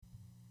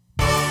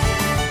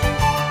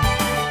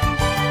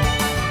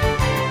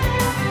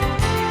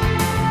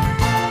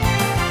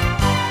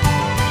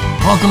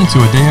Welcome to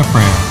a day of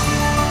prayer.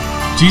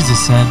 Jesus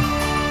said,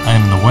 I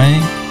am the way,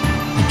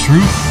 the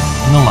truth,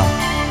 and the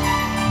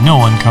life. No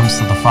one comes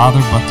to the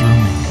Father but through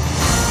me.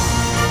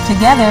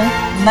 Together,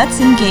 let's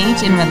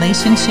engage in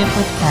relationship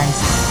with Christ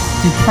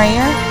through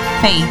prayer,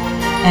 faith,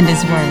 and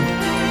His Word.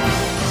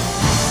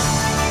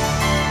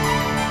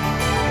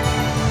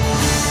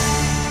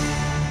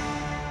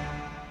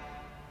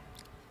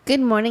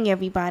 Good morning,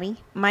 everybody.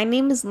 My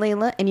name is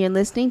Layla, and you're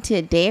listening to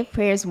A Day of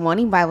Prayer's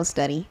morning Bible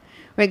study.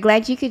 We're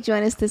glad you could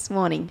join us this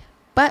morning.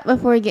 But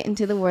before we get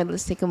into the Word,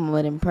 let's take a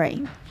moment and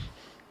pray.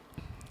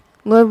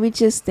 Lord, we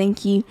just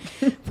thank you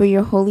for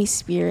your Holy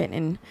Spirit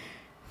and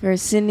for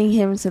sending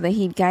him so that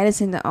he'd guide us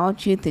into all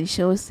truth and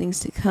show us things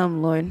to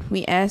come, Lord.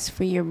 We ask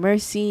for your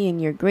mercy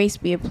and your grace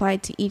be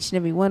applied to each and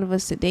every one of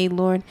us today,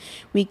 Lord.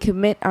 We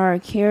commit our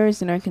cares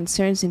and our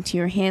concerns into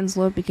your hands,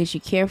 Lord, because you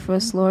care for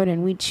us, Lord,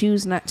 and we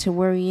choose not to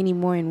worry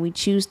anymore, and we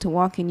choose to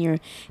walk in your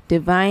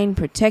divine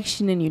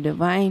protection and your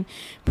divine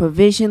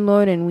provision,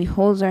 Lord, and we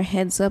hold our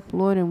heads up,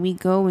 Lord, and we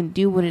go and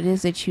do what it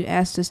is that you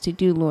asked us to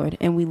do, Lord,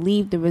 and we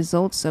leave the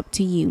results up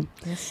to you.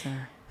 Yes,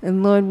 sir.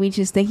 And Lord, we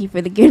just thank you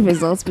for the good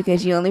results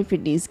because you only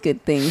produce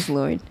good things,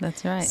 Lord.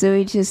 That's right. So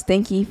we just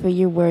thank you for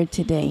your word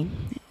today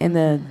and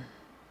the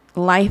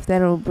life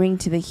that it will bring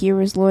to the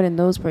hearers, Lord, and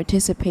those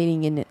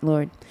participating in it,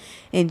 Lord.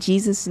 In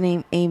Jesus'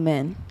 name,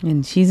 amen.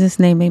 In Jesus'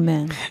 name,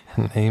 amen.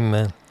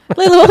 Amen.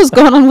 Layla, what was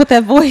going on with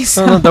that voice?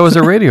 No, that was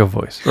her radio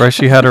voice, right?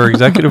 She had her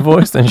executive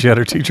voice, then she had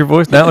her teacher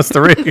voice. Now it's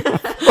the radio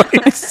voice.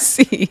 I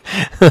see.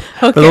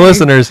 For the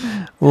listeners,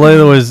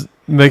 Layla was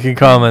making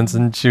comments,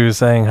 and she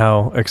was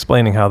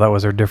explaining how that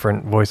was her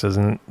different voices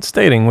and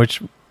stating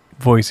which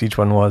voice each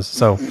one was.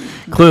 So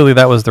clearly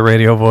that was the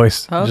radio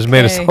voice. Okay. Just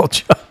made us all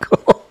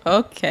chuckle.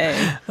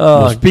 Okay.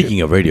 Well,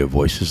 speaking of radio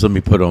voices, let me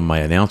put on my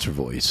announcer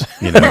voice.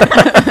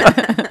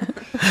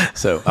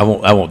 So I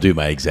won't do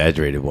my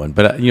exaggerated one,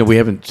 but we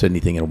haven't said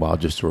anything in a while.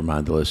 Just to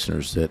remind the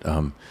listeners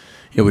that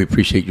we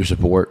appreciate your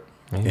support,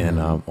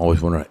 and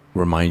always want to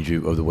remind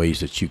you of the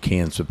ways that you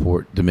can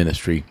support the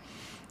ministry.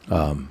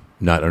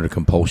 Not under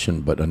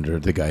compulsion, but under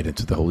the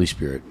guidance of the Holy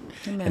Spirit.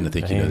 Amen. And I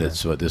think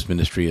that's what this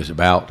ministry is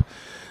about.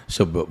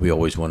 So, but we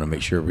always want to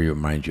make sure we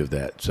remind you of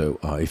that. So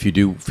if you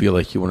do feel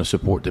like you want to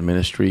support the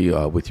ministry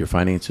with your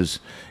finances,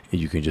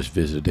 you can just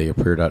visit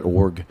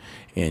adayofprayer.org,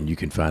 and you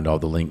can find all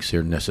the links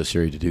there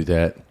necessary to do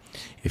that.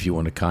 If you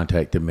want to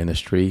contact the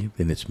ministry,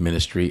 then it's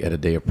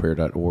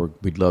ministry@adayofprayer.org.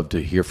 We'd love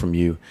to hear from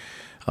you.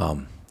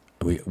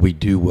 We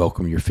do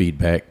welcome your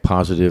feedback,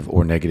 positive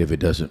or negative.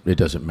 It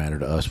doesn't matter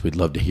to us. We'd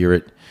love to hear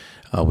it.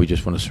 We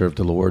just want to serve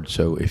the Lord.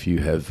 So if you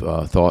have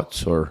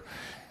thoughts or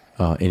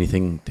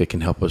anything that can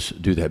help us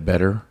do that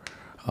better,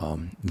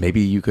 maybe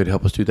you could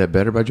help us do that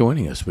better by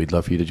joining us. We'd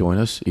love for you to join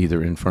us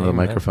either in front of the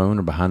microphone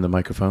or behind the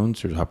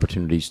microphones. There's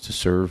opportunities to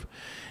serve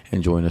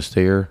and join us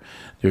there.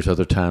 There's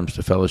other times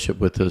to fellowship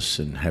with us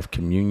and have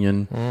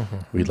communion. Mm-hmm.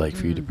 We'd like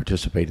for you to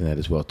participate in that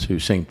as well, too.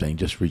 Same thing.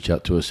 Just reach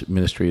out to us at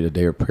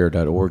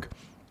ministry@adayofprayer.org.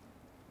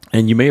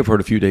 And you may have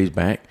heard a few days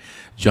back,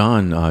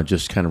 John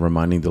just kind of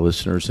reminding the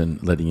listeners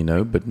and letting you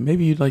know, but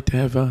maybe you'd like to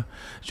have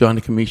John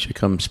and Kamisha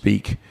come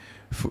speak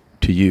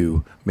to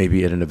you,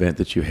 maybe at an event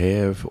that you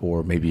have,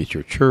 or maybe at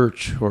your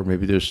church, or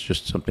maybe there's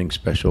just something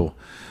special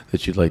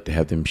that you'd like to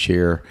have them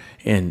share.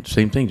 And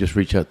same thing, just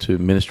reach out to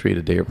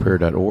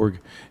ministry@adayofprayer.org,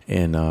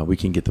 and we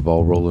can get the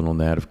ball rolling on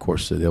that. Of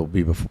course, they'll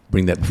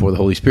bring that before the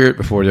Holy Spirit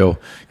before they'll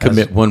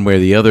commit one way or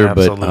the other.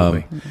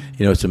 Absolutely.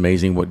 But it's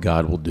amazing what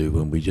God will do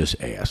when we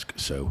just ask.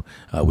 So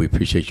we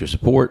appreciate your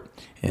support,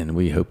 and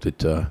we hope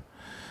that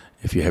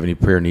if you have any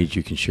prayer needs,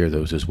 you can share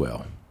those as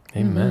well.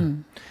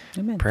 Amen.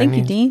 Amen. Thank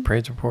you, Dean.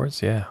 Praise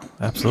reports, yeah,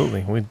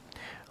 absolutely. We'd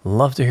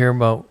love to hear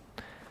about,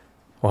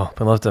 we'd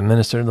love to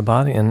minister to the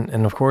body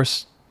and of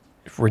course,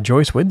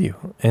 rejoice with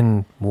you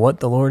in what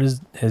the Lord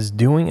is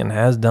doing and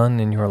has done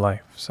in your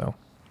life. So,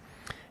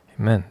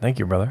 amen. Thank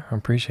you, brother. I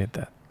appreciate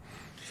that.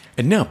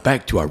 And now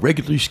back to our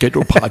regularly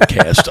scheduled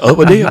podcast of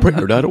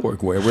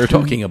adayofprayer.org, where we're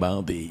talking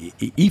about the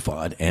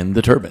Ephod and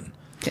the Turban.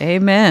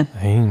 Amen.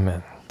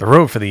 Amen. The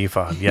robe for the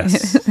Ephod,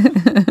 yes.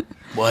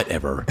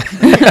 Whatever.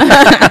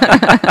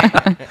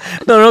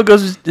 No, it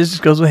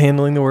just goes with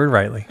handling the word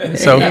rightly.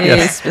 So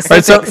yes,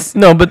 specifics. Right,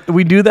 so but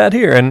we do that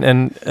here, and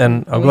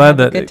I'm glad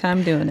that good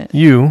time doing it.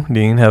 You,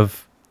 Dean,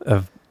 have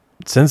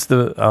since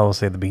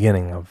the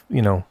beginning of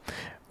when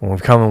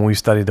we've come and we've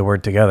studied the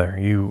word together.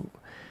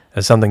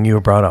 As something you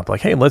have brought up,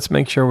 like, hey, let's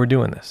make sure we're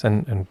doing this,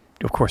 and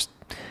of course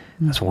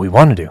that's what we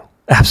want to do,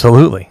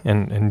 absolutely,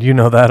 and you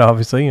know that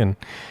obviously, and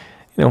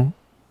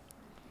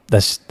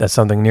That's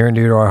something near and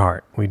dear to our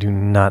heart. We do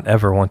not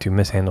ever want to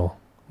mishandle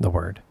the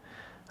word,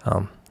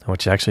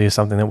 which actually is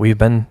something that we've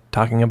been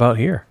talking about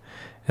here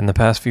in the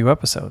past few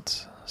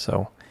episodes.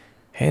 So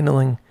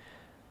handling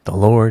the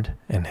Lord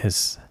and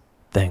his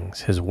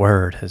things, his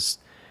word, his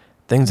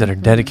things that are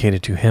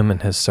dedicated to him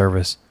and his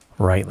service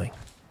rightly.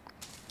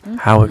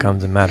 How it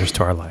comes and matters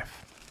to our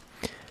life.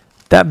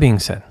 That being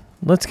said,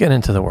 let's get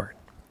into the word.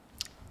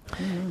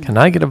 Can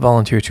I get a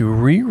volunteer to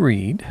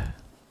reread?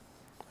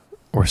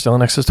 We're still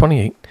in Exodus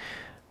 28,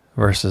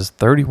 verses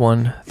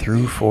 31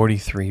 through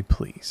 43,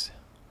 please.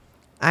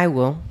 I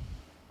will.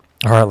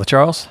 All right,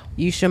 Charles.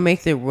 You shall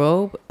make the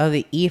robe of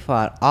the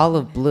ephod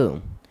olive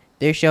blue.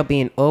 There shall be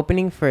an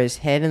opening for his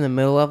head in the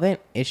middle of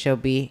it. It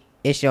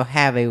shall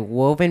have a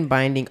woven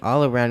binding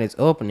all around its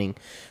opening,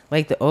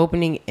 like the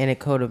opening in a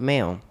coat of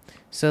mail,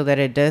 so that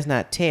it does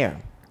not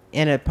tear.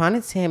 And upon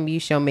its hem you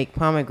shall make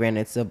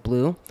pomegranates of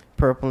blue,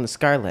 purple, and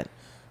scarlet,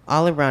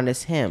 all around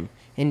its hem,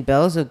 and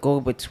bells of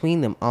gold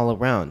between them all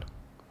around.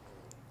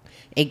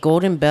 A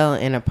golden bell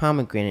and a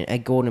pomegranate, a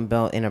golden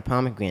bell and a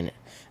pomegranate,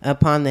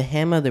 upon the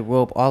hem of the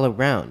robe all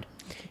around.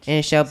 And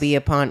it shall be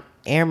upon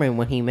Aaron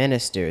when he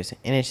ministers,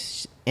 and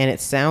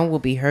its sound will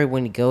be heard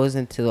when he goes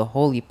into the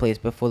holy place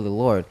before the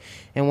Lord,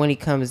 and when he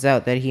comes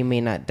out, that he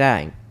may not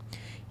die.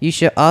 You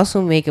shall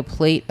also make a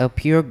plate of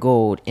pure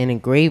gold and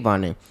engrave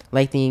on it,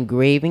 like the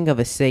engraving of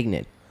a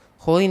signet,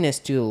 holiness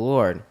to the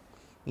Lord.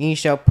 And you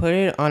shall put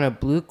it on a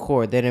blue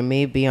cord, that it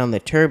may be on the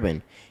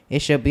turban. It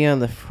shall be on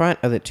the front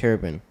of the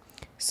turban.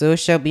 So it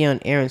shall be on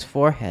Aaron's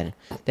forehead,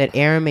 that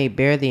Aaron may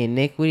bear the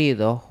iniquity of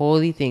the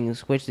holy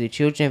things which the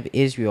children of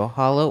Israel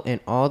hallow in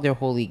all their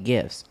holy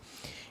gifts.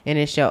 And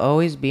it shall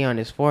always be on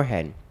his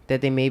forehead,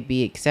 that they may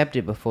be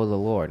accepted before the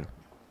Lord.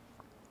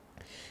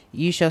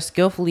 You shall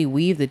skillfully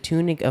weave the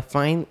tunic of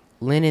fine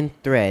linen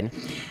thread.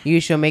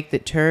 You shall make the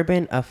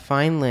turban of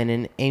fine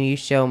linen, and you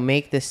shall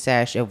make the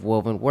sash of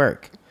woven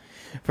work.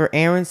 For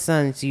Aaron's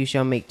sons you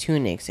shall make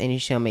tunics, and you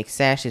shall make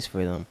sashes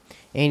for them,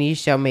 and you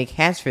shall make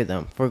hats for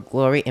them, for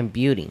glory and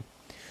beauty.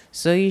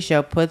 So you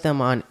shall put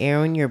them on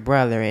Aaron your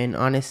brother, and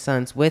on his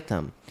sons with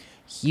him.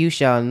 You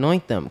shall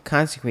anoint them,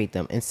 consecrate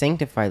them, and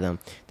sanctify them,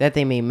 that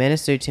they may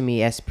minister to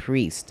me as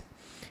priests.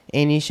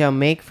 And you shall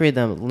make for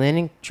them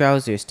linen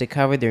trousers to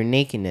cover their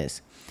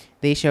nakedness.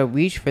 They shall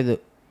reach from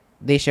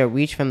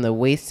the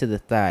waist to the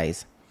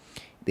thighs.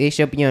 They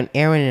shall be on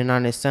Aaron and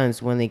on his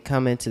sons when they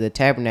come into the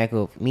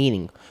tabernacle of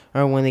meeting,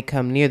 or when they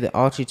come near the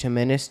altar to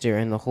minister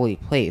in the holy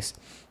place,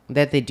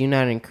 that they do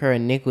not incur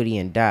iniquity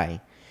and die.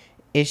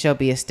 It shall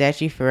be a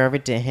statute forever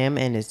to him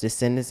and his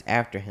descendants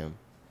after him.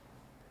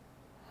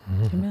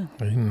 Amen.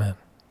 Amen.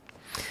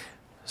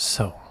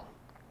 So,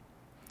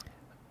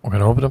 we're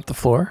going to open up the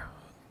floor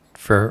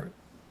for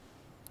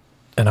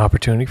an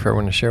opportunity for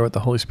everyone to share what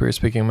the Holy Spirit is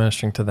speaking and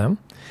ministering to them,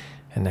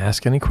 and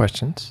ask any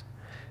questions.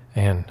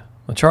 And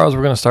well, Charles,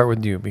 we're going to start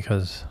with you,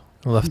 because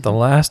we left the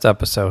last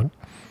episode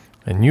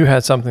and you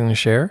had something to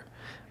share,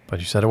 but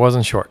you said it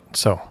wasn't short.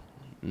 So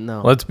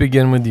No. let's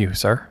begin with you,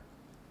 sir.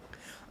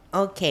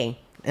 Okay.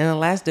 In the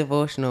last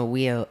devotional,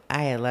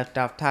 I had left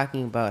off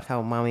talking about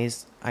how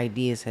Mommy's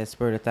ideas had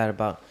spurred a thought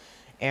about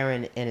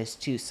Aaron and his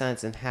two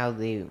sons and how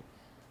they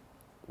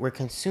were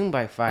consumed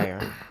by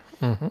fire.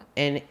 Mm-hmm.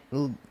 And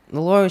the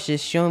Lord was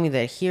just showing me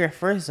that here,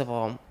 first of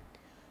all,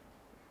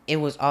 it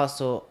was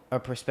also a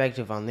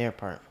perspective on their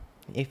part.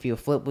 If you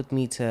flip with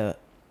me to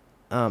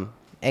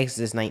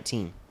Exodus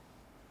 19.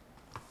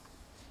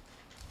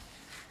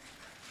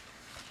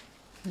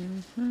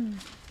 Mm-hmm.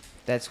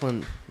 That's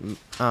when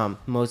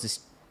Moses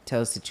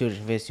tells the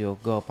children of Israel,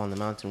 go up on the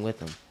mountain with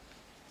him.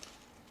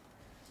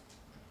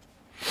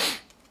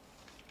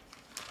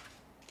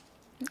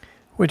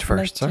 Which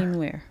verse, sir?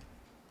 Where?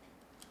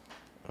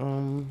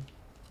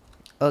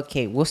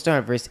 Okay, we'll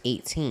start at verse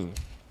 18.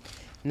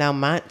 Now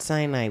Mount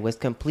Sinai was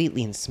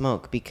completely in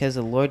smoke, because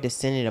the Lord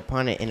descended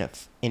upon it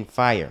in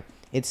fire.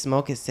 Its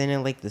smoke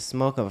ascended like the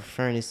smoke of a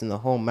furnace, and the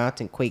whole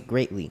mountain quaked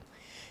greatly.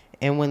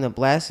 And when the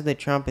blast of the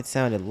trumpet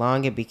sounded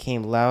long, it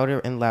became louder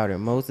and louder.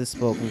 Moses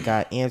spoke, and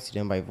God answered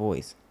him by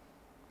voice.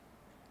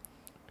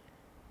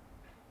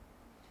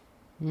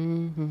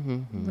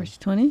 Verse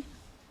 20? Do you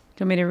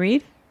want me to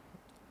read?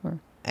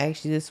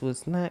 Actually, this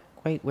was not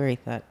quite where he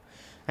thought.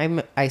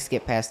 I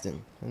skipped past it.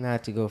 And now I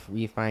have to go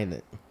re-find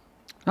it.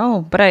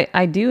 Oh, but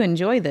I do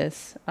enjoy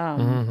this.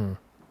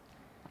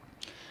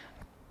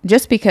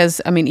 Just because,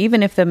 I mean,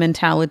 even if the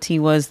mentality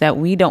was that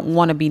we don't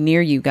want to be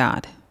near you,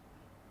 God,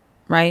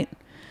 right?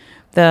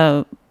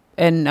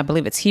 And I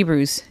believe it's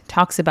Hebrews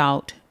talks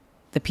about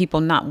the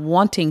people not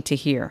wanting to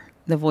hear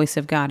the voice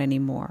of God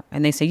anymore.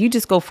 And they say, you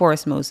just go for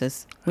us,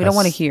 Moses. We don't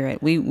want to hear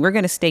it. We're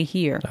going to stay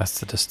here. That's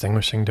the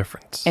distinguishing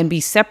difference. And be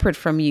separate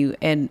from you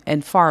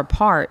and far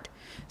apart.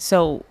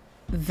 So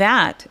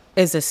that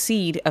is a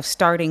seed of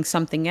starting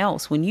something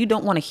else. When you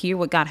don't want to hear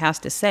what God has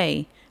to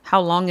say,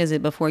 how long is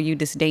it before you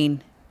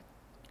disdain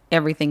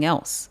everything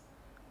else?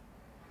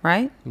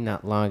 Right?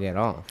 Not long at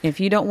all. If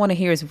you don't want to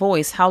hear his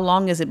voice, how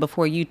long is it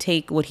before you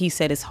take what he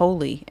said is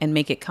holy and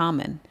make it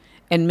common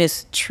and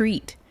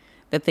mistreat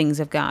the things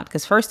of God?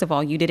 Because first of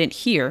all, you didn't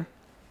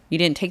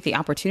take the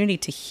opportunity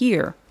to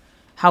hear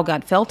how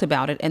God felt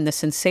about it and the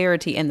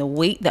sincerity and the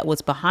weight that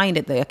was behind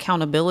it, the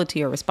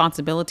accountability or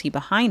responsibility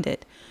behind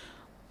it.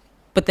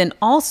 But then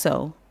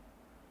also,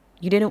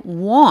 you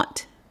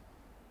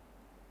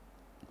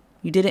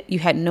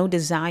had no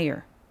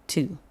desire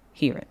to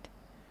hear it.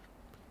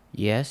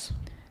 Yes.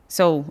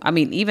 So, I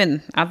mean,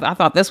 even I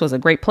thought this was a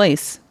great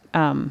place.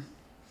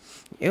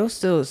 It was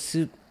still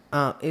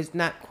it's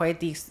not quite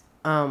the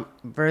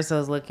verse I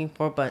was looking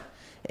for, but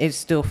it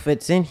still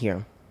fits in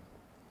here.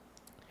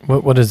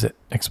 What is it?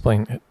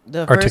 Explain it.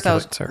 The verse I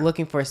was Articulate, sir.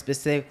 looking for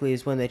specifically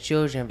is when the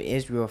children of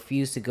Israel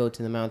refused to go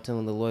to the mountain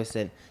when the Lord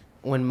said,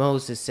 when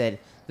Moses said,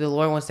 the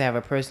Lord wants to have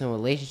a personal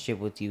relationship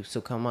with you,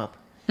 so come up.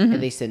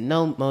 And they said,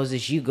 no,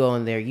 Moses, you go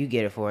in there, you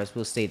get it for us.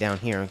 We'll stay down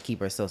here and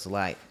keep ourselves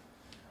alive.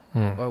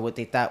 Or what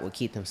they thought would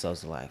keep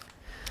themselves alive.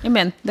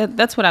 Amen.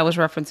 That's what I was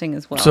referencing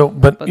as well. So,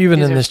 but even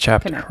these in are this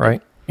chapter, connected.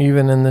 right?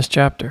 Even in this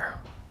chapter,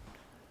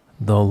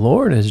 the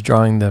Lord is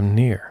drawing them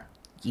near.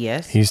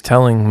 Yes. He's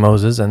telling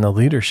Moses and the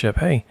leadership,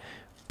 hey,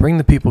 bring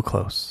the people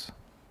close.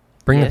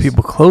 Bring Yes. the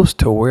people close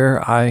to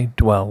where I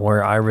dwell,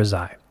 where I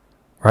reside,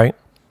 right?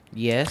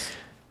 Yes.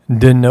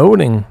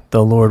 Denoting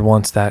the Lord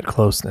wants that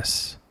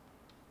closeness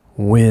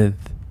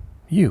with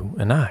you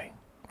and I,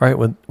 right?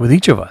 With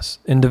each of us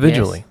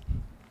individually.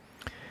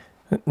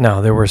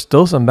 Now, there were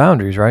still some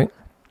boundaries, right?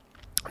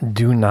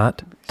 Do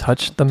not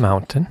touch the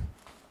mountain,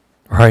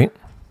 right?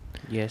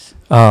 Yes.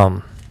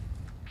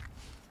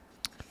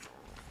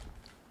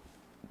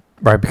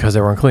 Right, because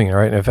they were unclean,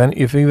 right?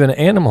 If even an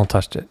animal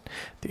touched it,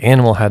 the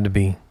animal had to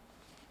be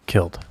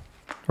killed,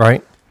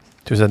 right?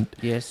 So he said,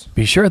 Yes.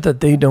 be sure that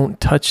they don't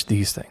touch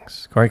these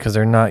things, right? Because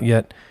they're not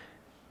yet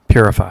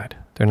purified.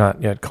 They're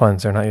not yet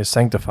cleansed. They're not yet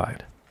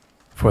sanctified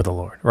for the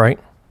Lord, right?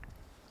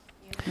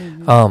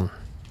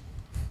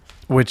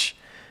 Which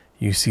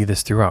you see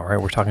this throughout,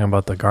 right? We're talking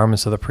about the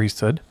garments of the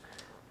priesthood.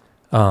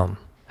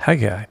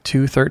 Haggai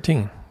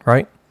 2:13,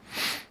 right?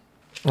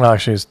 Well,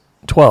 actually, it's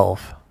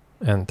 12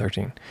 and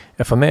 13.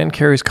 If a man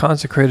carries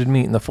consecrated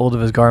meat in the fold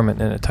of his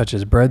garment and it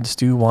touches bread,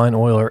 stew, wine,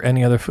 oil, or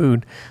any other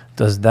food,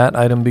 does that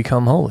item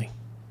become holy?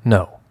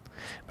 No.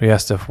 But he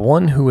asked if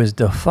one who is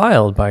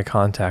defiled by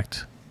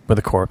contact with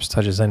a corpse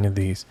touches any of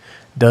these,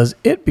 does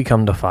it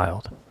become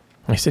defiled?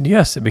 And he said,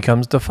 yes, it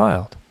becomes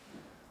defiled.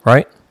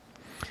 Right?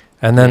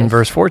 And then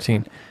verse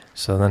 14.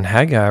 So then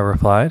Haggai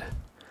replied,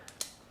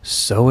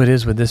 so it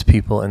is with this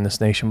people and this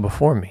nation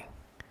before me,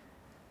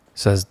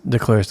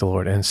 declares the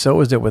Lord. And so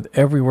is it with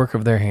every work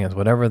of their hands.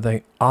 Whatever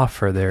they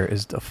offer there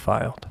is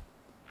defiled.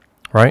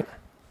 Right?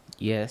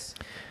 Yes.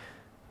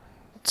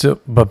 So,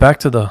 but back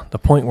to the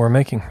point we're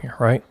making here,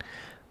 right?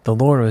 The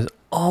Lord is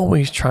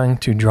always trying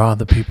to draw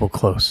the people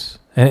close.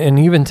 And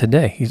even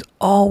today, he's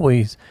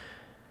always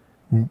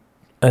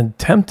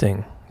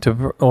attempting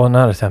to, well,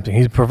 not attempting,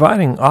 he's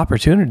providing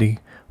opportunity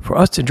for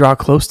us to draw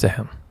close to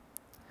him.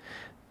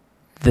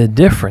 The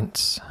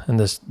difference and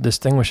this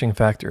distinguishing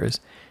factor is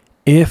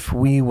if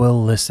we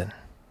will listen,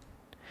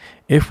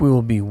 if we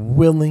will be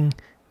willing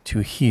to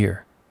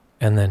hear,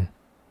 and then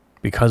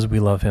because we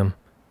love him,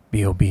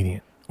 be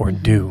obedient or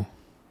do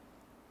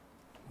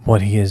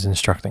what he is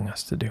instructing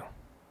us to do.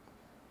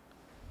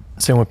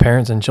 Same with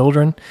parents and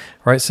children,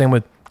 right? Same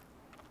with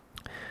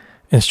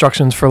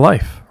instructions for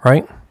life,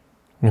 right?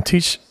 We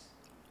teach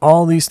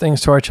all these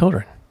things to our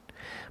children,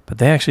 but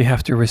they actually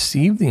have to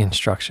receive the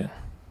instruction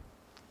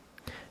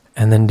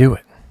and then do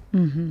it.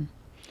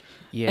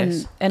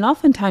 Yes. And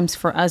oftentimes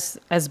for us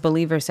as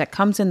believers, that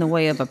comes in the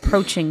way of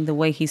approaching the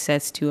way he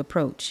says to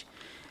approach.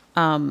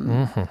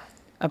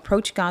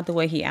 Approach God the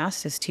way he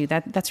asked us to.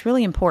 That's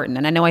really important.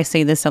 And I know I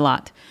say this a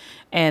lot.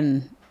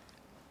 And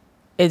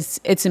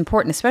it's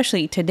important,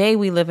 especially today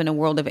we live in a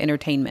world of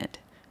entertainment,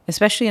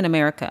 especially in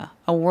America,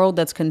 a world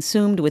that's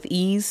consumed with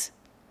ease,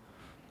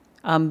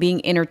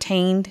 being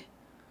entertained,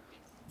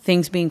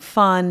 things being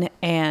fun,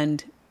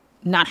 and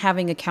not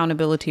having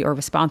accountability or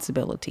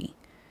responsibility.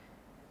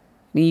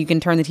 I mean, you can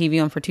turn the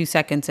TV on for 2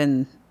 seconds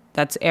and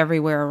that's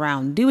everywhere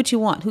around. Do what you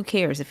want. Who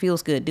cares? It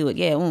feels good. Do it.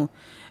 Yeah.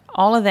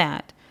 All of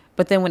that.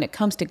 But then when it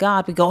comes to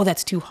God, we go, oh,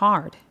 that's too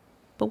hard.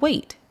 But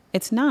wait,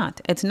 it's not.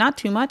 It's not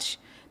too much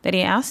that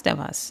he asked of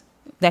us,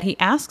 that he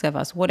asks of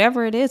us.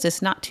 Whatever it is,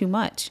 it's not too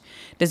much.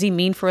 Does he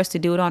mean for us to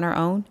do it on our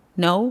own?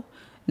 No.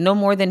 No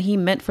more than he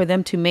meant for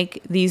them to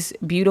make these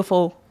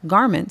beautiful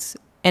garments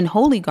and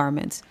holy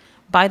garments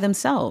by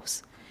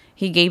themselves.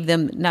 He gave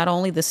them not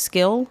only the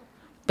skill,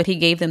 but he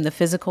gave them the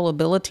physical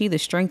ability, the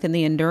strength and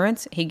the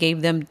endurance. He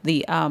gave them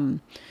the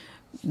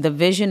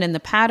vision and the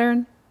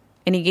pattern,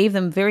 and he gave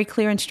them very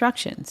clear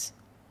instructions.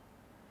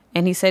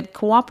 And he said,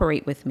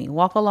 cooperate with me,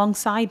 walk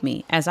alongside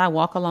me as I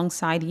walk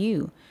alongside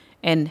you,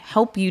 and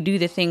help you do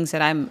the things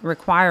that I'm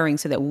requiring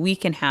so that we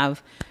can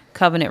have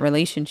covenant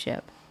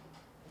relationship.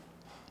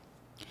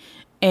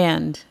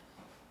 And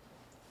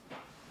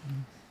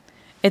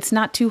it's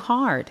not too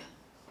hard.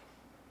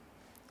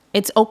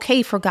 It's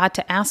okay for God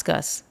to ask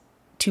us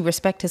to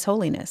respect his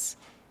holiness.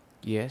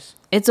 Yes.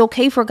 It's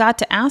okay for God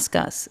to ask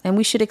us, and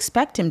we should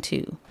expect him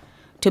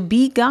to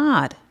be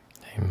God.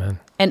 Amen.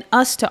 And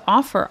us to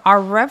offer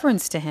our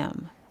reverence to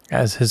him.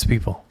 As his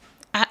people.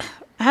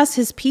 As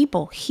his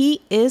people,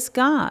 he is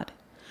God.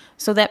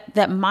 So that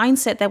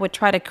mindset that would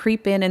try to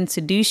creep in and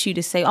seduce you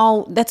to say,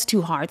 oh, that's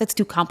too hard. That's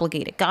too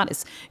complicated.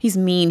 He's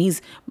mean.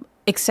 He's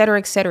et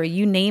cetera,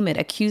 you name it,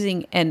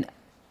 accusing and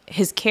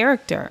his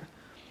character.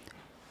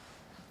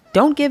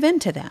 Don't give in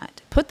to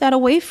that. Put that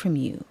away from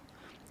you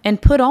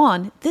and put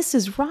on, this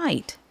is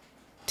right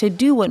to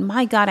do what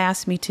my God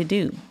asked me to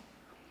do.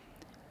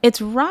 It's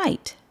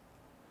right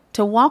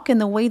to walk in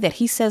the way that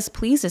he says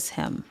pleases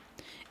him.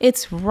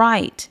 It's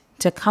right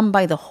to come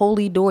by the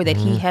holy door that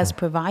he has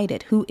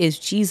provided, who is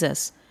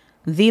Jesus,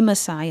 the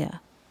Messiah.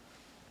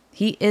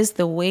 He is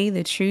the way,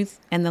 the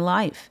truth, and the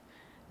life.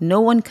 No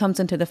one comes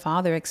into the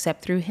Father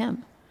except through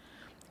him.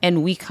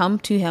 And we come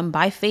to him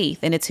by faith,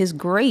 and it's his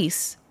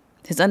grace,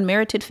 his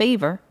unmerited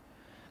favor,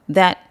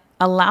 that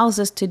allows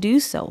us to do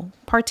so.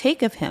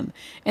 Partake of him.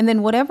 And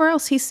then whatever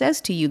else he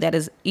says to you that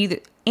is either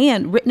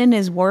and written in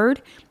his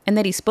word, and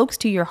that he speaks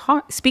to your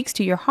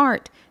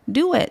heart,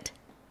 do it.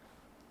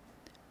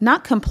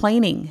 Not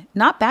complaining,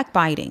 not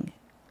backbiting,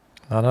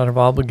 Not out of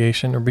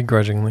obligation or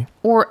begrudgingly.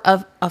 or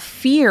of a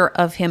fear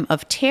of him,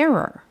 of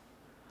terror,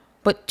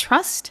 but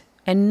trust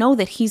and know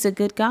that he's a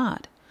good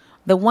God.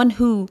 The one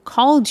who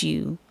called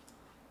you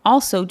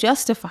also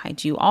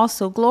justified you,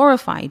 also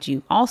glorified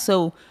you,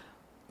 also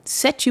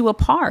set you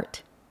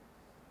apart.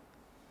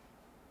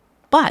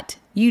 But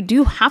you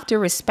do have to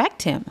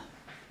respect him.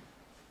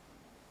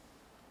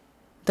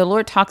 The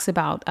Lord talks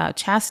about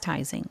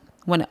chastising.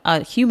 When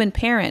a human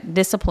parent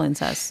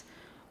disciplines us,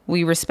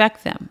 we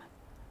respect them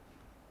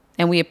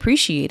and we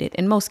appreciate it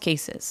in most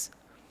cases.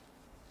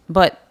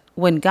 But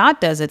when God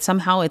does it,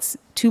 somehow it's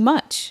too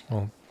much.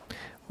 Well,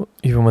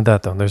 even with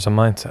that, though, there's a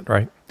mindset,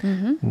 right?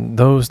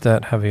 Those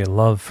that have a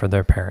love for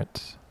their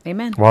parents,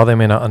 Amen. while they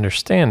may not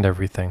understand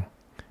everything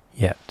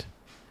yet,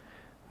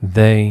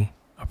 they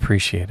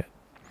appreciate it.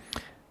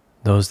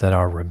 Those that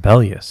are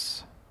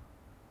rebellious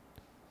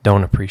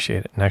don't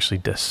appreciate it and actually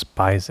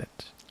despise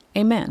it.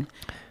 Amen.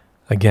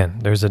 Again,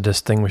 there's a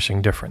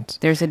distinguishing difference.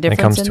 There's a And it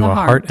difference comes in to the a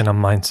heart. and a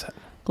mindset.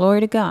 Glory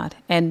to God.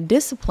 And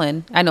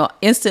discipline, I know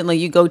instantly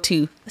you go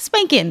to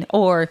spanking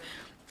or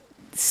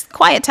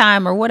quiet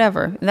time or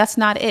whatever. That's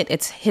not it.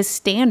 It's his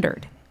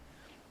standard.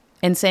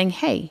 And saying,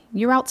 hey,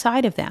 you're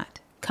outside of that.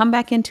 Come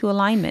back into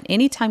alignment.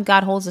 Anytime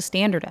God holds a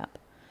standard up,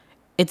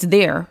 it's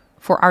there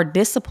for our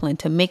discipline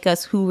to make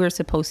us who we're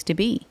supposed to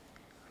be.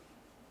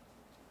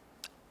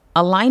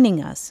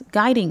 Aligning us,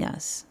 guiding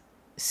us,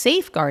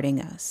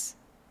 safeguarding us.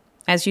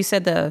 As you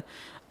said,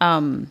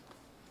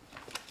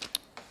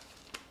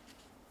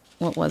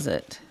 what was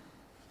it?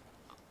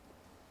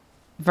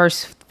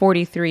 Verse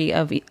 43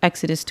 of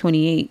Exodus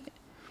 28.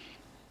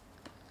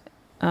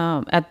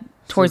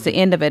 Towards the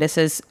end of it, it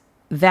says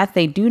that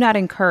they do not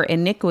incur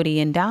iniquity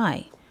and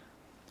die.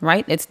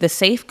 Right? It's the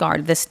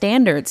safeguard, the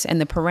standards and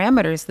the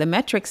parameters, the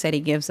metrics that he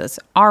gives us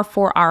are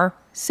for our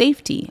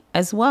safety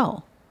as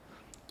well.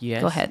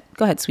 Yes.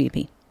 Go ahead,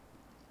 sweetie.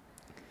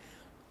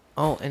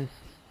 Oh, and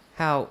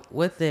how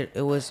with it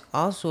was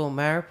also a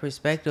matter of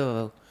perspective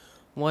of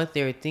what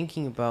they were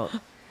thinking about.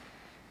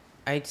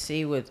 I'd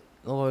say with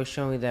the Lord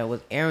showing me that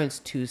with Aaron's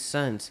two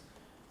sons,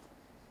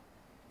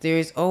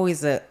 there's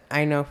always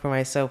I know for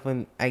myself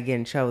when I get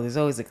in trouble, there's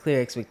always a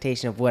clear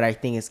expectation of what I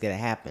think is going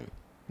to happen.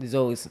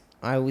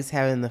 I always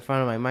have it in the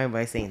front of my mind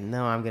by saying,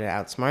 no, I'm going to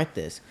outsmart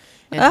this.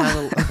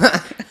 And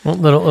Well,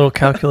 little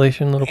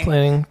calculation, little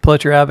planning. Pull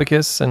out your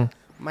abacus and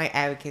my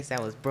abacus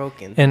that was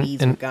broken, And-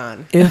 these and- were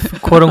gone.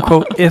 if, quote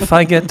unquote, if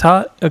I get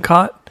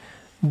caught,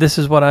 this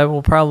is what I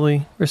will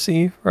probably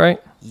receive,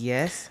 right?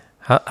 Yes.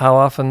 How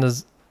often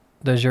does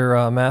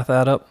your math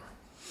add up?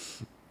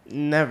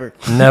 Never.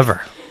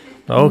 Never.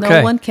 Okay.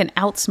 No one can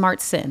outsmart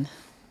sin.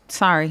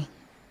 Sorry.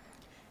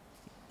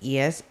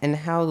 Yes, and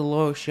how the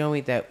Lord showed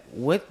me that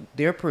with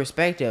their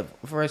perspective,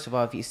 first of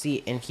all, if you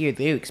see and hear,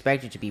 they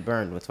expect you to be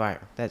burned with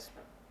fire.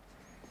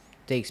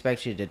 They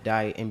expect you to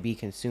die and be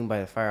consumed by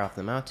the fire off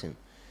the mountain.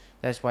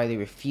 That's why they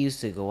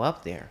refuse to go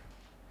up there.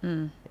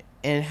 And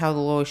how the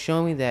Lord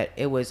showed me that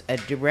it was a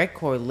direct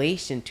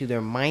correlation to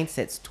their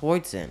mindsets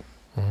towards Him.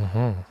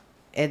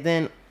 And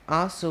then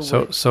also,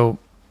 So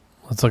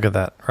let's look at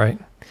that, right?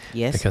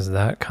 yes, Because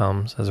that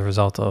comes as a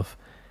result of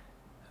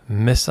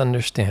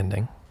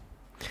misunderstanding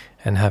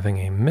and having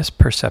a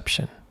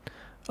misperception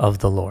of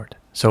the Lord.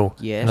 So,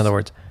 Yes. in other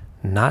words,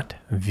 not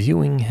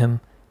viewing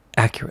him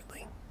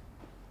accurately,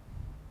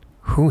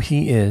 who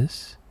he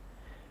is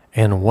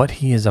and what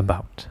he is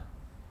about.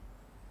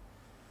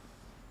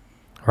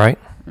 Right?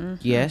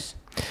 yes,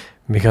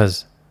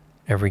 Because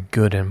every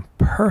good and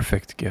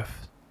perfect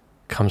gift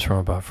comes from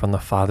above, from the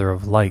Father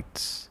of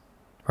lights.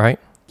 Right?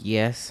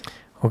 yes,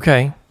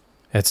 Okay.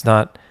 It's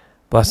not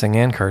blessing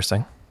and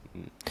cursing.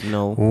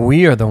 no,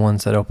 We are the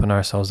ones that open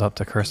ourselves up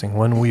to cursing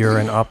when we are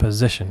in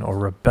opposition or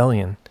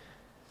rebellion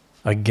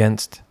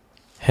against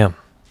him.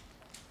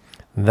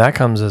 That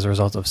comes as a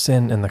result of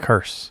sin and the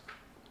curse.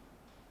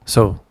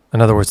 So,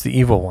 in other words, the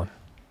evil one,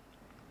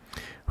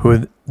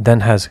 who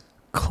then has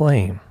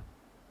claim,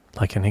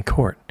 like in a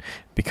court,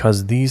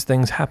 because these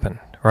things happened,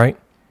 right?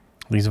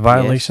 These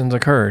violations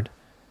occurred,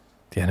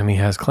 the enemy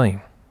has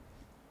claim.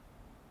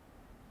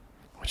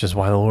 Which is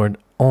why the Lord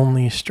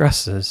only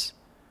stresses,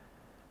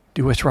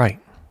 do what's right.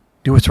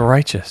 Do what's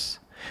righteous.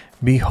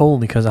 Be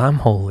holy because I'm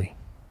holy.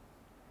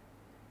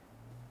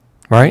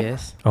 Right?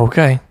 yes,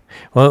 Okay.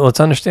 Well, let's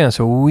understand.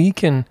 So we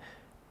can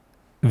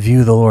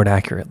view the Lord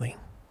accurately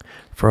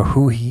for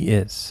who he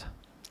is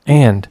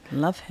and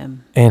Love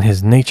him.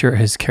 his nature,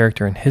 his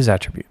character, and his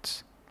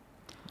attributes.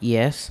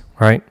 yes,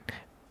 Right?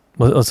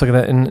 Let's look at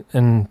that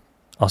in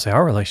I'll say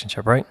our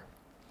relationship, right?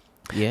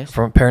 Yes.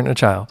 from a parent and a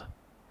child.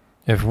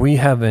 If we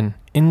have an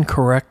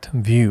incorrect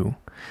view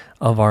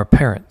of our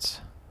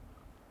parents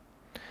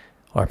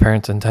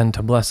intend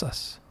to bless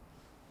us.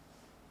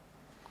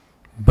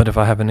 But if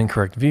I have an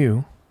incorrect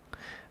view,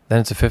 then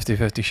it's a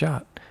 50-50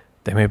 shot.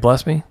 They may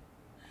bless me,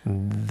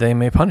 they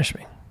may punish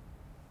me.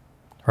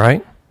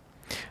 Right?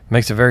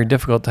 Makes it very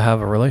difficult to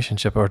have a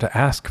relationship or to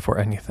ask for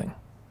anything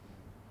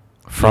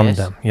from Yes.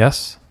 them.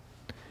 Yes?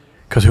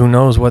 Because who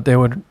knows what they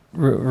would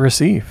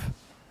receive,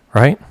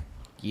 right?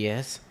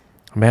 Yes.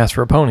 I may ask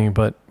for a pony,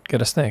 but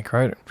get a snake,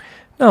 right?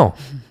 No,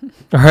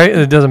 right?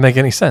 It doesn't make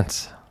any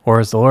sense. Or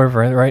is the Lord,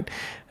 right?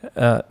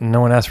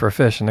 No one asks for a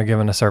fish and they're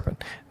given a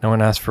serpent. No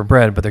one asks for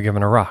bread, but they're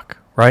given a rock,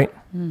 right?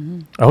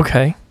 Mm-hmm.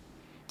 Okay.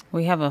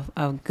 We have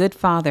a good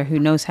father who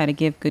knows how to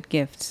give good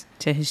gifts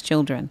to his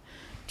children.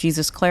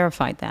 Jesus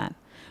clarified that.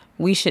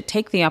 We should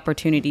take the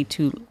opportunity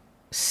to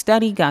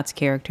study God's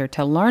character,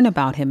 to learn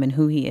about him and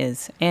who he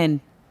is,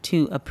 and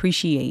to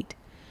appreciate.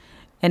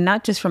 And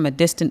not just from a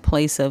distant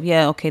place of,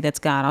 yeah, okay, that's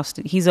God.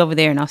 He's over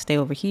there and I'll stay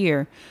over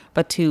here.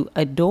 But to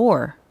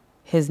adore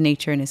his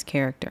nature and his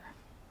character.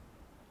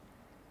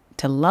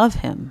 To love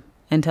him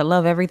and to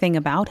love everything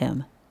about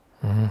him.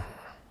 Mm-hmm.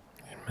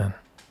 Amen.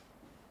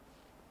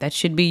 That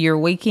should be your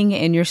waking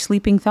and your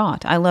sleeping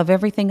thought. I love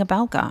everything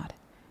about God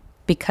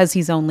because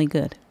he's only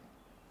good.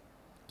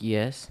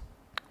 Yes.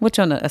 Which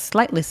on a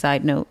slightly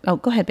side note, oh,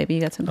 go ahead, baby.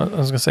 You got I something.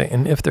 was going to say,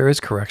 and if there is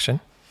correction,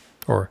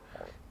 or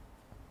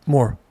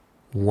more,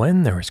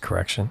 when there is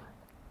correction,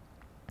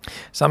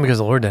 it's not because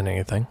the Lord did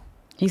anything.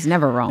 He's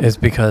never wrong. It's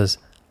because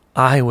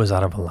I was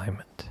out of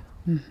alignment.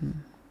 Mm-hmm.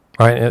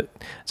 Right?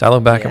 As I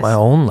look back at Yes. my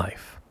own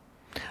life,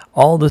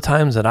 all the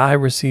times that I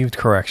received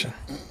correction,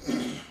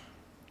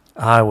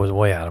 I was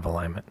way out of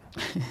alignment.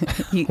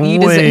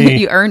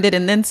 You earned it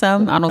and then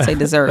some. I don't say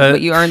deserve,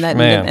 but you earned that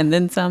Man. and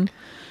then some.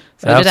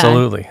 So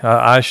Absolutely.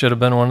 I should have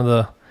been one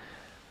of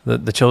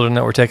the children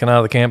that were taken out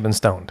of the camp and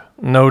stoned.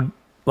 No,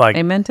 like,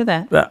 Amen to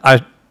that.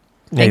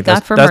 Hey,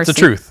 God for that's mercy. the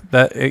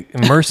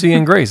truth. Mercy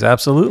and grace,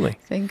 absolutely.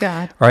 Thank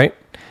God. Right?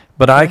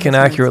 But I can His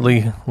mercy.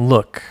 accurately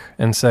look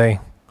and say,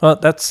 well,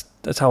 that's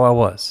how I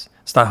was.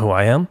 It's not who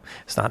I am.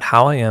 It's not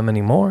how I am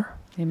anymore.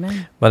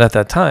 Amen. But at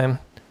that time,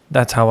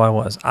 that's how I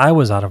was. I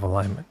was out of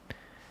alignment.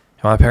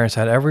 And my parents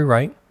had every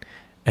right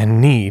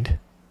and need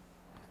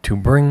to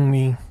bring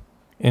me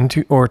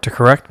into, or to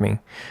correct me,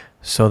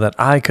 so that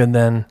I could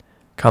then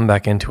come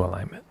back into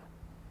alignment.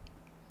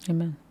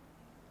 Amen.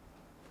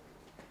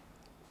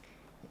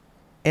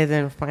 And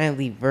then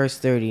finally, verse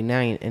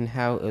 39, and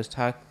how it was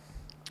talking.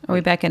 Are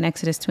we back in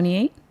Exodus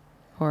 28?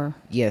 Or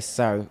Yes,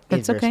 sorry.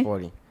 That's It's verse okay.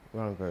 40.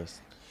 Wrong verse.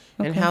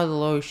 And Okay. how the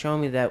Lord showed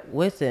me that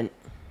with it,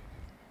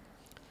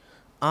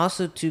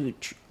 also to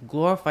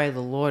glorify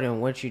the Lord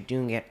in what you're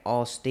doing at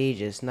all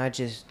stages, not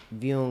just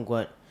viewing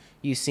what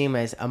you seem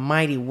as a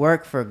mighty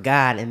work for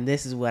God, and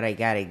this is what I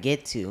got to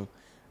get to.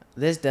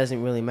 This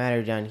doesn't really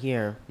matter down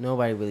here.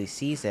 Nobody really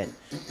sees it.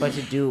 But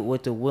to do it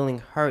with a willing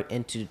heart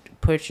and to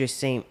put your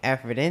same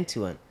effort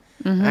into it.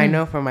 Mm-hmm. I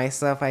know for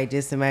myself, I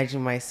just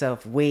imagine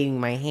myself waving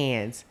my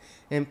hands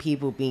and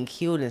people being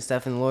healed and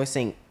stuff, and the Lord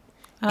saying,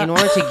 in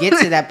order to get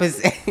to that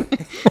position,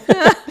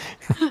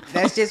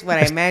 that's just what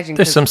I imagine.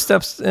 There's some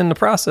steps in the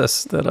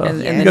process that in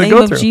you the gotta name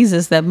go of through.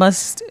 Jesus that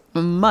must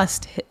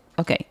hit.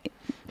 Okay.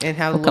 And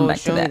how We'll the come Lord back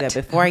to showed me that. that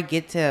before I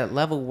get to a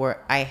level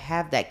where I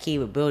have that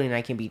capability and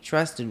I can be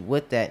trusted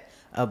with that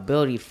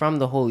ability from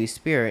the Holy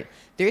Spirit,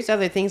 there's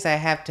other things I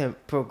have to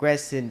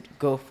progress and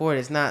go forward.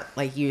 It's not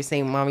like you were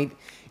saying, Mommy,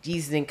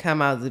 Jesus didn't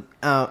come out of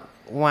the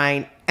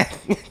wine,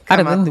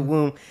 come out the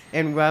womb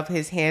and rub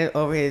his hand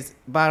over his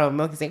bottle of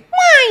milk and say,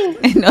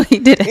 wine! No, he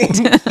didn't.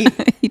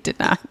 He did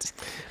not.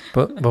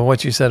 But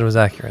what you said was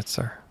accurate,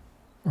 sir.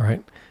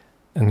 Right?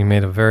 And you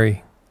made a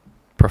very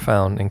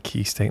profound and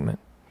key statement.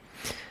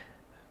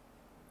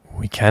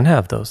 We can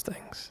have those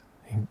things.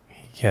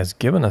 He has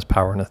given us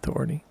power and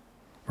authority,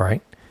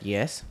 right?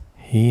 Yes.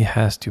 He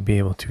has to be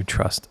able to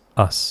trust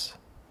us.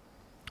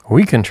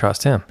 We can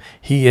trust him.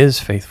 He is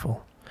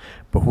faithful.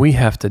 But we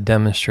have to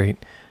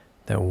demonstrate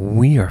that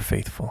we are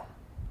faithful,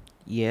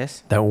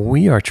 Yes. that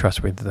we are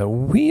trustworthy, that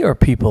we are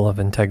people of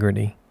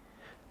integrity,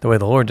 the way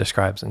the Lord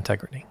describes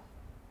integrity.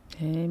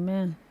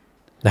 Amen.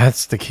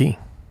 That's the key.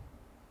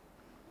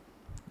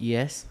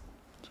 Yes.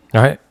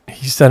 All right?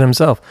 He said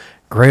himself,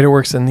 greater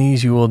works than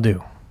these you will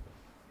do.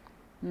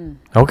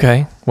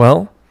 Okay,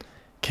 well,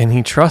 can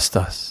he trust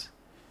us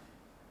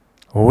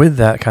with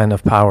that kind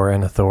of power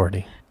and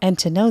authority? And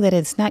to know that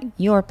it's not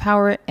your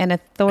power and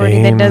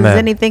authority that does Amen.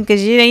 anything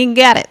because you ain't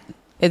got it.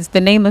 It's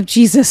the name of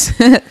Jesus.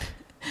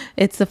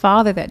 It's the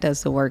Father that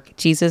does the work.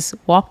 Jesus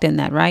walked in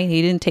that, right?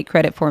 He didn't take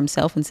credit for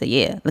himself and say,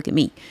 yeah, look at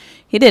me.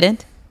 He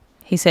didn't.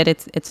 He said,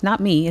 it's not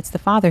me. It's the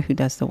Father who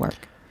does the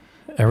work.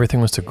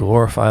 Everything was to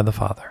glorify the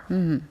Father.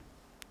 Mm-hmm.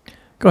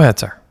 Go ahead,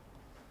 sir.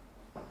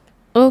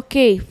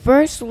 Okay,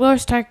 first the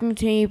Lord's talking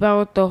to me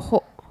about the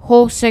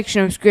whole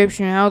section of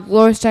Scripture, and how the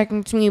Lord's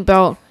talking to me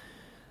about,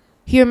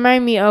 he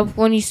reminded me of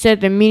when he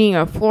said the meaning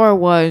of floor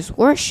was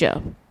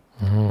worship.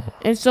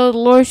 And so the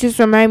Lord just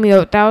reminded me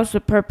of that was the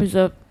purpose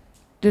of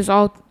this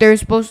all.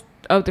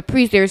 of the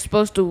priests. They were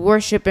supposed to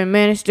worship and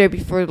minister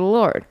before the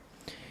Lord.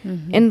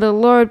 And the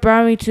Lord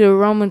brought me to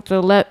Romans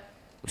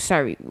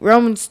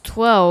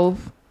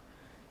 12,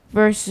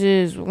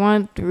 verses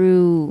 1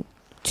 through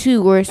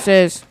 2, where it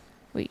says,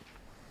 wait,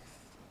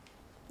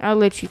 I'll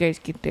let you guys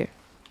get there.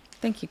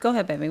 Thank you. Go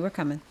ahead, baby. We're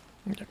coming.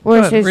 Where Go it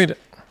ahead, says, read it.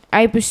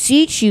 I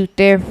beseech you,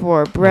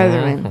 therefore,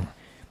 brethren,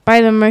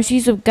 by the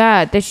mercies of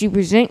God, that you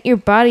present your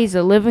bodies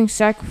a living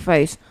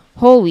sacrifice,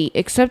 holy,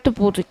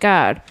 acceptable to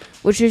God,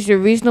 which is your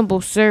reasonable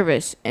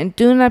service. And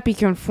do not be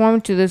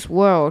conformed to this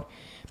world,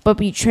 but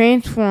be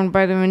transformed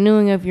by the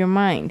renewing of your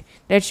mind,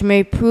 that you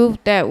may prove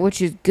that which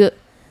is good.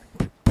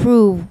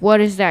 Prove what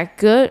is that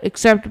good,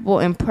 acceptable,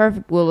 and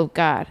perfect will of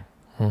God.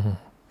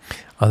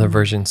 Other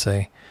versions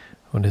say,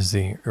 what is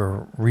the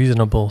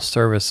reasonable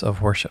service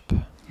of worship?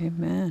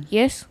 Amen.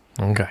 Yes?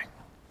 Okay.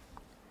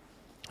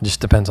 Just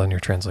depends on your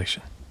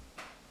translation.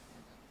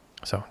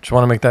 So, just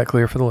want to make that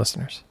clear for the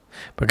listeners.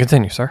 But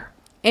continue, sir.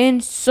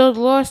 And so the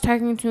Lord is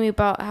talking to me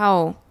about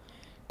how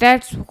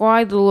that's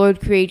why the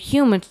Lord created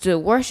humans, to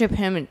worship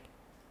Him. And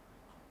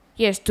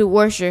yes, to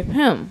worship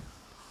Him.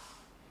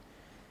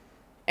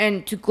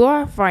 And to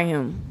glorify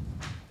Him.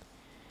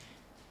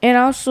 And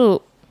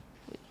also,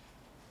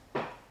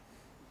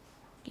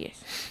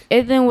 yes.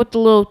 And then with the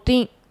little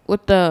thing,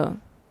 with the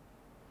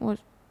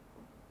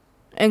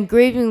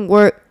engraving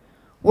where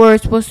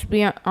it's supposed to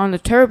be on the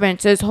turban,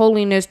 it says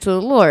holiness to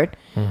the Lord.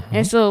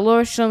 And so the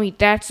Lord showed me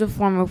that's a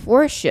form of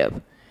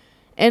worship.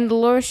 And the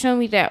Lord showed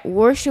me that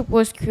worship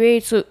was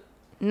created so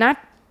not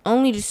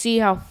only to see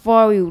how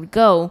far we would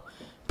go,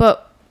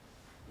 but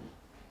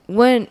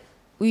when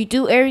we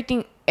do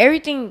everything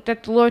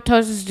that the Lord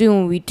tells us to do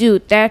when we do,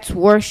 that's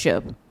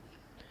worship.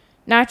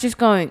 Not just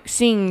going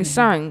singing a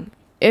song.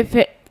 If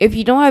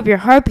you don't have your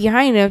heart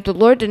behind it, if the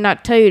Lord did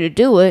not tell you to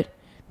do it,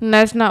 then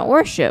that's not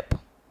worship.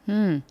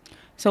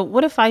 So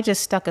what if I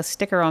just stuck a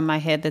sticker on my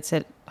head that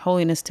said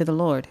holiness to the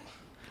Lord?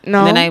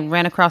 No. And then I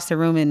ran across the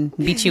room and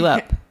beat you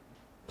up.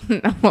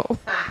 No.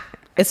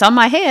 It's on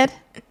my head.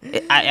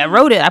 I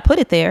wrote it. I put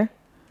it there.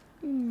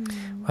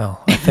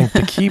 Well, I think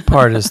the key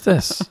part is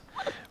this,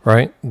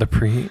 right?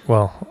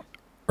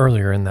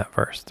 Earlier in that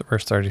verse, the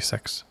verse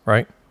 36,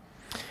 right?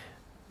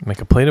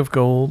 Make a plate of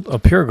gold,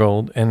 of pure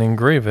gold, and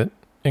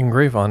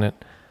engrave on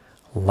it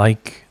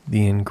like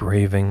the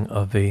engraving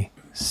of a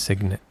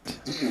signet.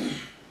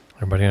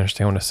 Everybody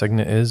understand what a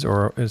signet is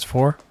or is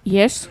for?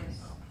 Yes.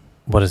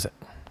 What is it?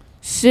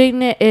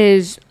 Signet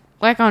is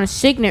like on a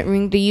signet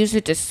ring, they use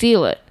it to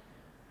seal it.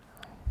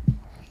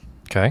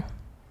 Okay.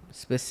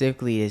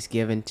 Specifically, is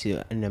given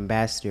to an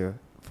ambassador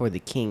for the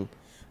king,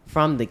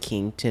 from the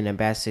king to an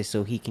ambassador,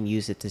 so he can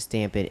use it to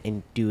stamp it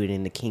and do it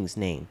in the king's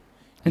name.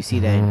 You see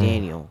that in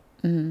Daniel,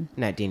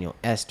 not Daniel,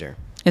 Esther.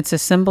 It's a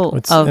symbol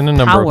It's of in a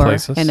number of power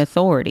places. and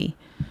authority.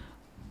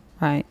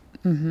 Right.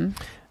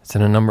 It's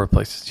in a number of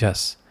places,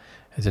 yes.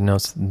 It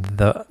denotes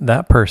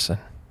that person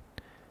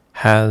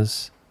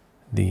has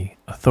the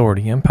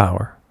authority and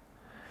power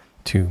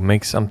to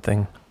make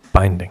something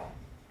binding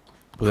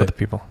for the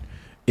people.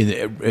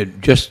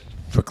 Just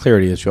for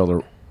clarity, as y'all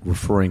are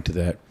referring to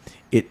that,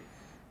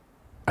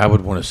 I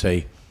would want to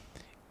say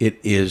it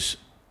is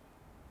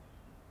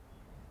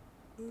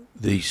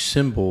the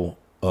symbol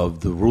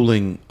of the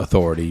ruling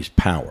authority's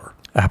power.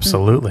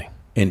 Absolutely.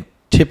 And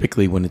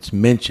typically when it's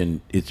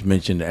mentioned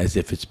as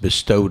if it's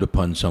bestowed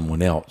upon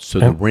someone else. So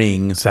the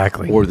ring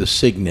or the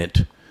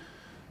signet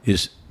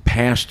is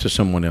passed to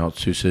someone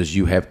else who says,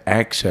 you have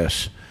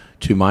access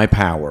to my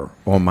power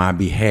on my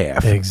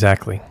behalf.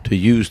 Exactly. To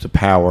use the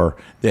power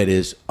that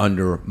is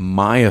under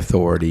my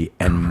authority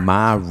and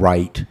my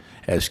right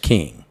as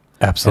king.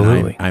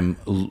 Absolutely. And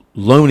I'm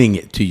loaning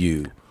it to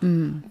you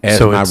as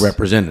my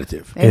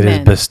representative. It is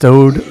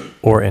bestowed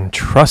or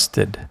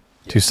entrusted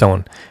to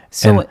someone.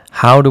 So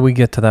how do we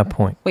get to that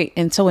point? Wait,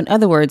 and so in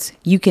other words,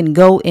 you can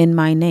go in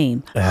my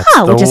name.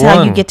 Which is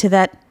how you get to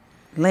that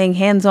laying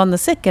hands on the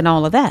sick and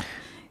all of that.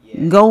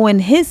 Yeah. Go in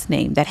his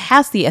name that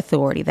has the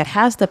authority, that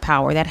has the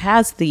power, that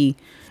has the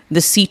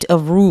seat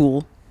of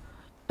rule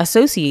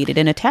associated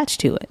and attached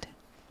to it.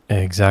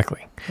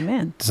 Exactly.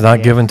 Amen. It's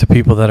not given to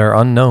people that are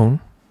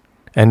unknown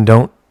and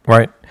don't,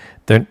 right?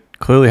 There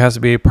clearly has to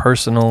be a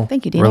personal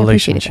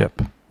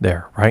relationship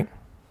there, right?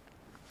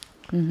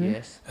 Mm-hmm.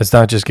 Yes. It's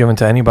not just given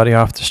to anybody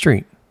off the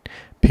street.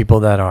 People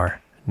that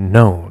are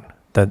known,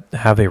 that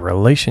have a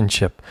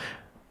relationship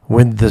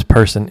with this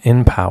person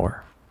in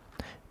power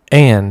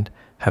and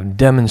have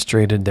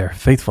demonstrated their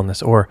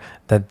faithfulness or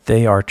that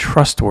they are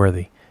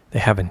trustworthy. They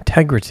have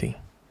integrity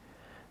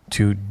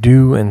to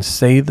do and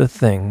say the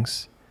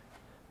things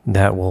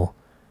that will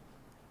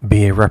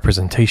be a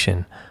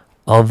representation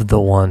of the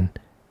one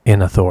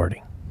in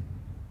authority.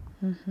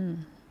 Mm-hmm.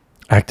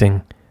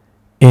 Acting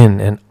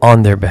in and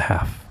on their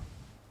behalf.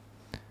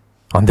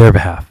 On their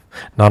behalf,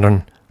 not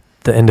on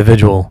the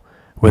individual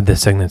with the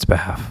signet's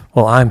behalf.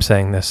 Well, I'm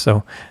saying this,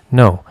 so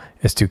no,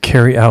 it's to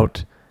carry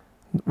out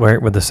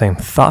with the same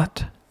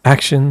thought,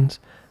 actions,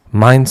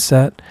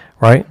 mindset,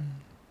 right?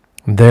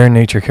 Their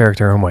nature,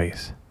 character, and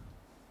ways.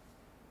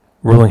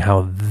 Ruling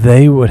how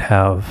they would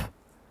have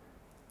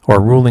or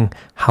ruling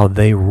how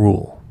they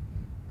rule.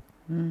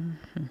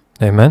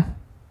 Amen?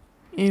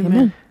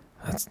 Amen.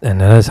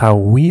 And that is how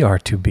we are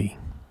to be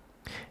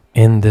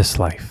in this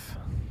life,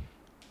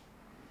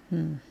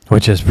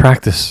 which is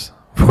practice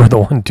for the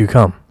one to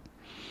come.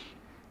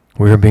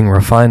 We are being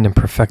refined and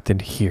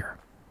perfected here,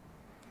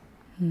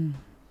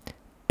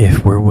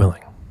 if we're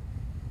willing.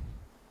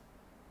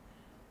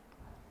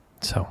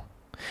 So,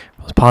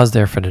 let's pause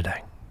there for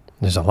today.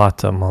 There's a lot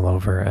to mull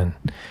over, and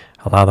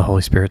allow the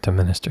Holy Spirit to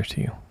minister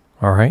to you.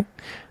 All right?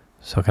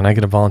 So can I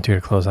get a volunteer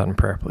to close out in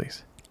prayer,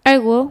 please? I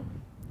will.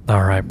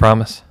 All right,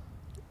 promise.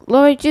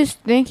 Lord, just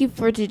thank you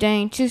for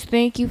today. And just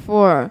thank you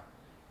for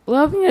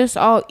loving us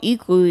all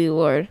equally,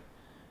 Lord.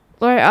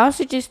 Lord, I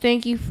also just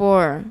thank you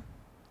for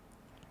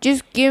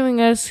just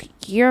giving us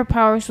your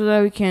power so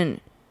that we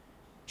can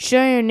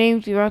show your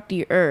name throughout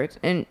the earth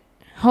and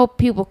help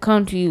people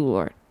come to you,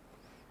 Lord.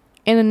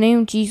 In the name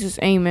of Jesus,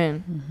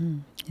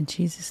 amen. In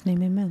Jesus'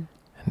 name, amen.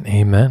 And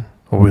amen.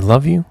 Well, we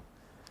love you.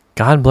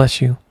 God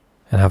bless you,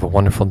 and have a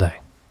wonderful day.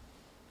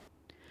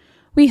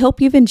 We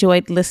hope you've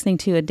enjoyed listening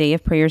to A Day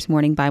of Prayer's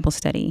morning Bible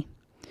study.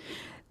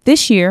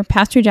 This year,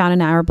 Pastor John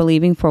and I are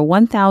believing for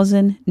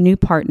 1,000 new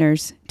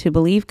partners to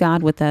believe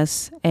God with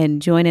us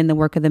and join in the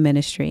work of the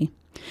ministry.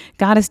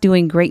 God is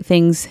doing great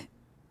things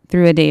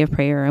through A Day of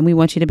Prayer, and we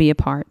want you to be a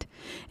part.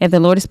 If the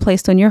Lord has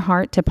placed on your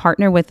heart to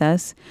partner with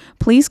us,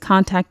 please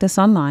contact us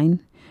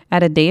online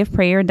at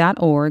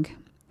adayofprayer.org.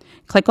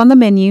 Click on the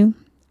menu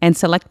and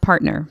select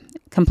Partner.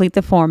 Complete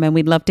the form, and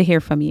we'd love to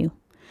hear from you.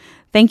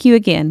 Thank you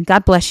again.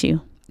 God bless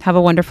you. Have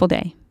a wonderful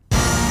day.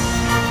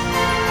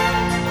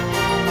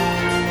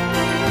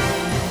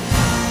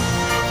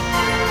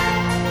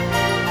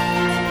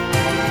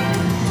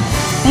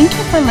 Thank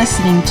you for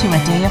listening to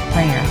A Day of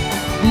Prayer.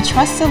 We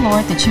trust the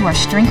Lord that you are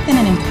strengthened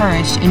and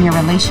encouraged in your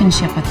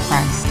relationship with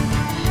Christ.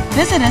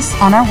 Visit us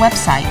on our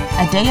website,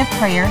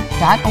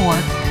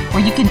 adayofprayer.org,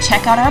 where you can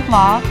check out our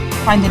blog,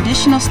 find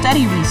additional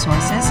study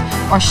resources,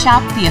 or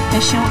shop the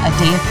official A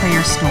Day of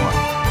Prayer store.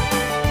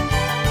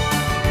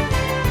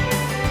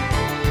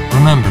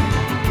 Remember,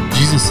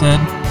 Jesus said,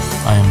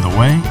 I am the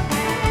way,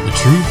 the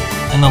truth,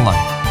 and the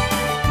life.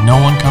 No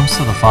one comes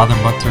to the Father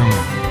but through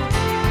me.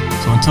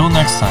 So until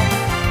next time,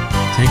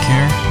 take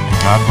care and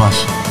God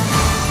bless you.